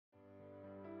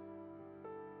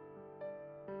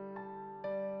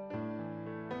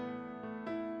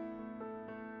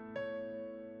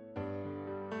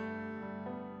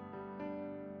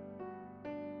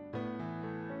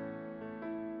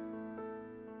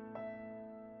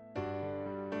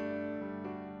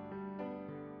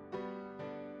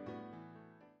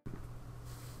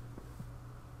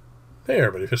Hey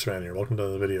everybody, Fisherman here. Welcome to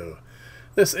the video.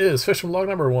 This is fishing vlog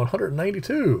number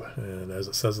 192, and as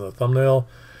it says in the thumbnail,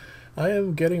 I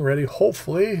am getting ready,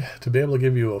 hopefully, to be able to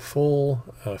give you a full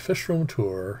fish room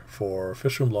tour for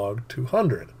Fish Room Vlog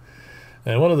 200.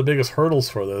 And one of the biggest hurdles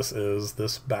for this is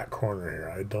this back corner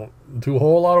here. I don't do a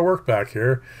whole lot of work back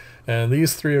here, and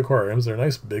these three aquariums, they're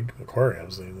nice big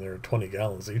aquariums. I mean, they're 20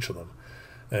 gallons each of them.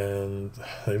 And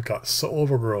they've got so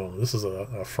overgrown. This is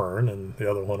a fern, and the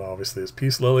other one obviously is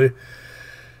peace lily.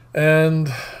 And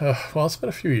well, it's been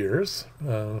a few years.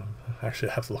 Actually,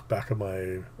 I have to look back at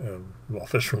my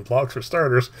fish room vlogs for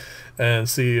starters, and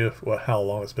see how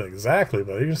long it's been exactly.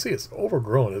 But you can see it's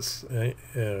overgrown. It's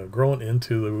grown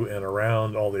into and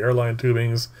around all the airline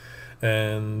tubings,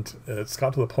 and it's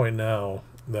got to the point now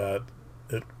that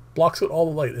it blocks out all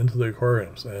the light into the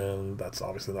aquariums, and that's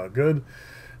obviously not good.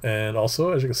 And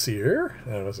also, as you can see here,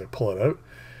 and as I pull it out,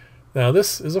 now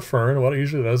this is a fern. What it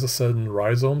usually does is send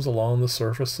rhizomes along the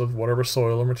surface of whatever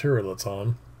soil or material it's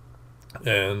on,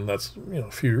 and that's,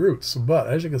 a few roots. But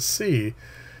as you can see,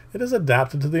 it is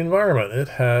adapted to the environment. It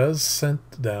has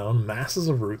sent down masses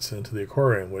of roots into the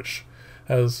aquarium, which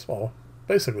has, well,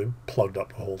 basically plugged up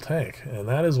the whole tank. And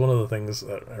that is one of the things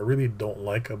that I really don't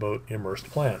like about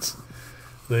immersed plants.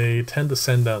 They tend to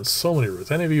send down so many roots.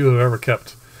 Any of you who have ever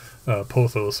kept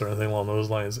pothos or anything along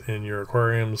those lines in your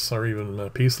aquariums, or even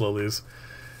peace lilies,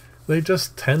 they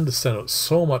just tend to send out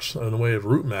so much in the way of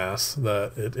root mass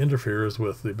that it interferes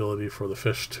with the ability for the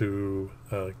fish to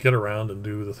get around and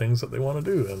do the things that they want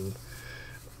to do. And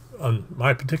on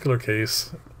my particular case,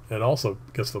 it also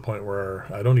gets to the point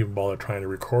where I don't even bother trying to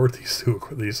record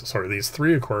these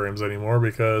three aquariums anymore,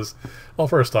 because, well,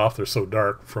 first off, they're so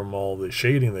dark from all the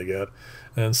shading they get,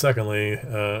 and secondly,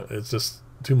 it's just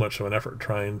too much of an effort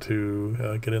trying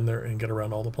to get in there and get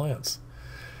around all the plants.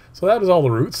 So that is all the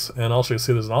roots, and also you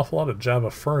see there's an awful lot of Java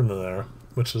fern in there,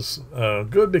 which is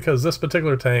good, because this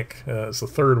particular tank is the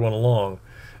third one along.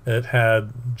 It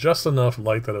had just enough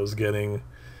light that I was getting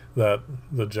that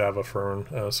the Java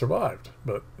fern survived.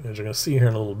 But as you're going to see here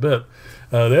in a little bit,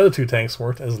 the other two tanks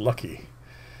weren't as lucky.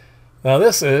 Now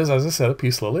this is, as I said, a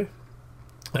peace lily.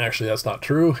 Actually, that's not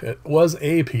true. It was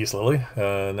a peace lily.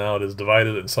 Now it is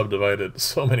divided and subdivided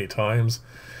so many times.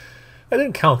 I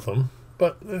didn't count them,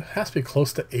 but it has to be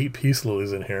close to 8 peace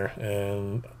lilies in here,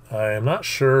 and I am not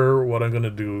sure what I'm going to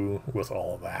do with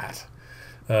all of that.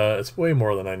 It's way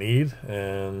more than I need,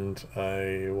 and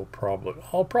I'll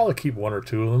probably keep 1 or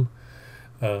 2 of them.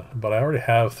 But I already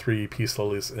have 3 peace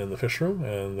lilies in the fish room,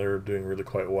 and they're doing really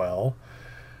quite well.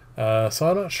 So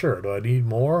I'm not sure. Do I need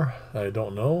more? I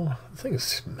don't know. The thing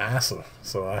is massive,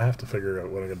 so I have to figure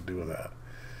out what I'm going to do with that.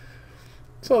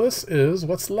 So this is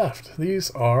what's left.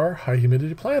 These are high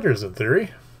humidity planters in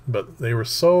theory, but they were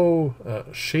so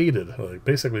shaded, like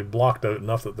basically blocked out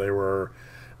enough that they were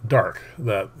dark,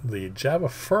 that the Java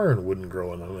fern wouldn't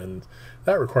grow in them, and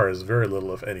that requires very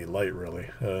little, if any, light really.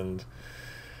 And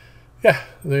yeah,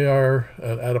 they are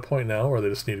at a point now where they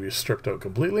just need to be stripped out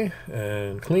completely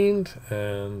and cleaned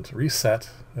and reset.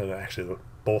 And actually,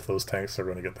 both those tanks are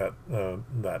going to get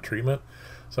that treatment.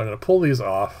 So I'm going to pull these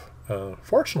off.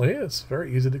 Fortunately, it's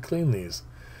very easy to clean these.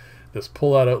 Just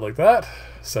pull that out like that,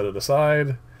 set it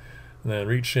aside, and then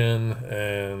reach in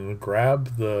and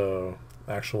grab the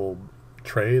actual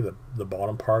tray, the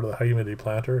bottom part of the high humidity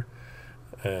planter,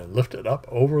 and lift it up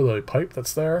over the pipe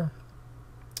that's there.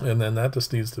 And then that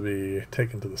just needs to be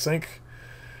taken to the sink,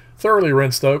 thoroughly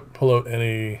rinsed out, pull out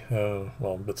any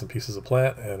bits and pieces of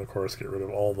plant, and of course get rid of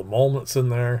all the mulm that's in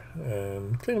there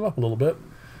and clean them up a little bit.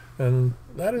 And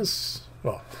that is,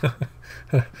 well,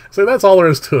 so that's all there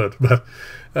is to it.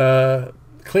 But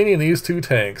cleaning these 2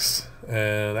 tanks,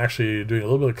 and actually doing a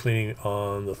little bit of cleaning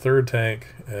on the 3rd tank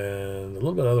and a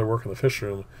little bit of other work in the fish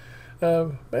room,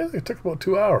 basically took about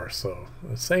 2 hours. So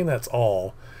saying that's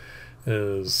all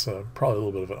is probably a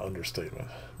little bit of an understatement.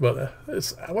 But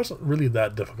it wasn't really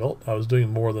that difficult. I was doing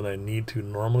more than I need to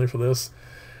normally for this.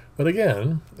 But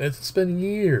again, it's been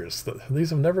years that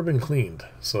these have never been cleaned.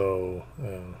 So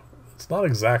it's not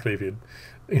exactly, if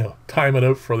you time it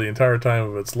out for the entire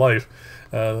time of its life,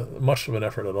 much of an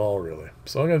effort at all, really.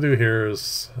 So what I'm going to do here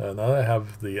is, now that I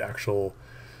have the actual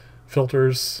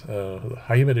filters, the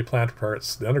high humidity planter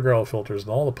parts, the underground filters,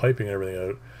 and all the piping and everything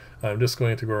out, I'm just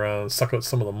going to go around and suck out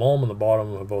some of the mulm in the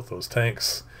bottom of both those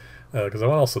tanks, because I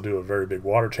want to also do a very big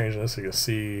water change in this. You can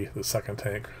see the 2nd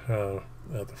tank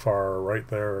at the far right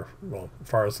there, well,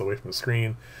 farthest away from the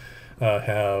screen,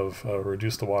 have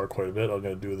reduced the water quite a bit. I'm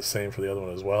going to do the same for the other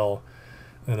one as well.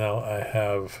 And now I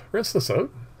have rinsed this out.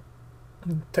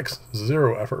 It takes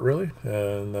 0 effort really,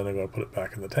 and then I'm going to put it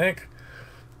back in the tank.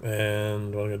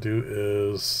 And what I'm going to do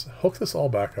is hook this all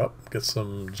back up, get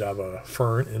some Java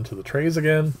fern into the trays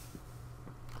again.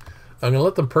 I'm going to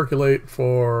let them percolate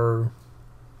for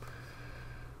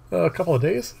a couple of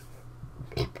days.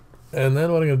 And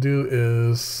then what I'm going to do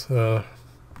is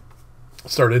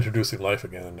start introducing life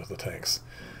again into the tanks.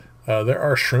 There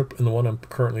are shrimp in the one I'm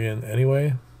currently in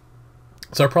anyway,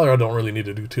 so I probably don't really need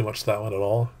to do too much to that one at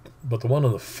all. But the one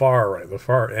on the far right, the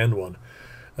far end one,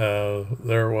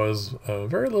 there was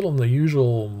very little in the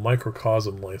usual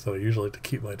microcosm life that I usually like to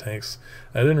keep my tanks.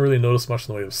 I didn't really notice much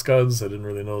in the way of scuds. I didn't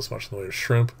really notice much in the way of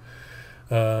shrimp.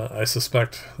 I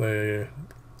suspect they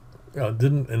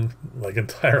didn't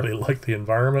entirely like the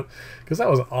environment, because that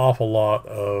was an awful lot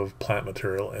of plant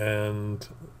material, and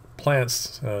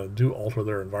plants do alter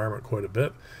their environment quite a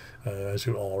bit, as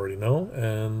you already know.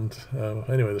 And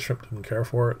anyway, the shrimp didn't care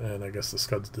for it, and I guess the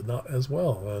scuds did not as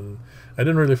well, and I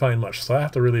didn't really find much. So I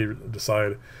have to really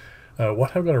decide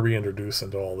what I'm going to reintroduce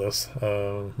into all this.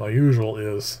 My usual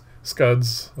is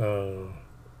scuds,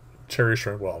 cherry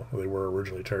shrimp. Well, they were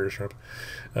originally cherry shrimp.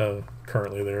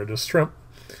 Currently they're just shrimp.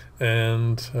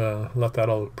 And let that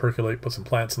all percolate, put some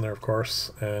plants in there, of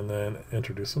course, and then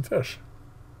introduce some fish.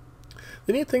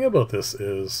 The neat thing about this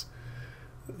is,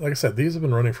 like I said, these have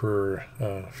been running for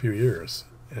a few years,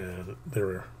 and they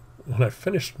were, when I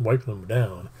finished wiping them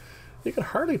down, you can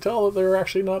hardly tell that they're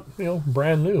actually not,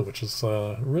 brand new, which is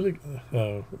a really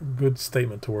good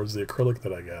statement towards the acrylic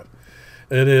that I got.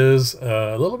 It is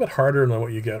a little bit harder than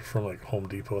what you get from like Home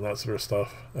Depot and that sort of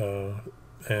stuff,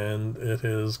 and it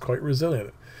is quite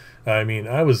resilient. I mean,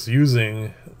 I was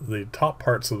using the top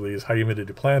parts of these high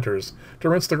humidity planters to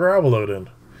rinse the gravel out in.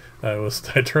 I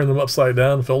turned them upside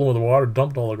down, filled them with water,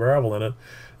 dumped all the gravel in it,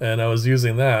 and I was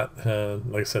using that,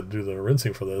 like I said, to do the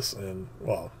rinsing for this. And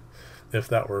well, if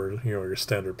that were your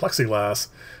standard plexiglass,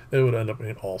 it would end up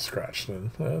being all scratched. And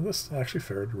this actually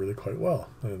fared really quite well,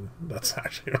 and that's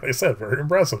actually, like I said, very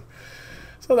impressive.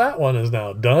 So that one is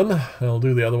now done. I'll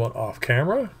do the other one off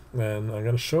camera, and I'm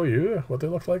going to show you what they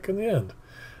look like in the end.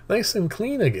 Nice and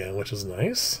clean again, which is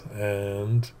nice.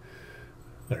 And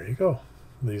there you go.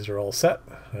 These are all set.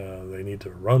 They need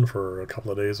to run for a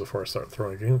couple of days before I start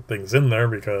throwing things in there,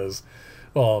 because,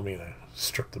 well, I mean, I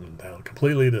stripped them down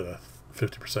completely, did a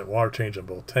 50% water change in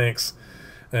both tanks,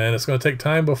 and it's going to take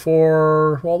time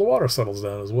before, well, the water settles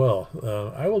down as well.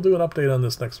 I will do an update on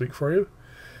this next week for you.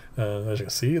 As you can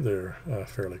see, they're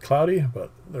fairly cloudy,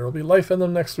 but there will be life in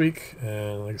them next week.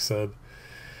 And like I said,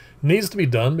 needs to be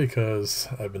done because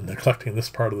I've been neglecting this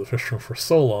part of the fish room for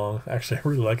so long. Actually, I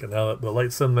really like it now that the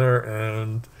light's in there,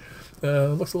 and it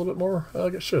looks a little bit more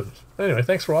like it should. Anyway,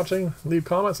 thanks for watching. Leave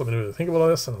comments, let me know what you think about all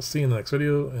this, and I'll see you in the next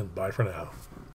video, and bye for now.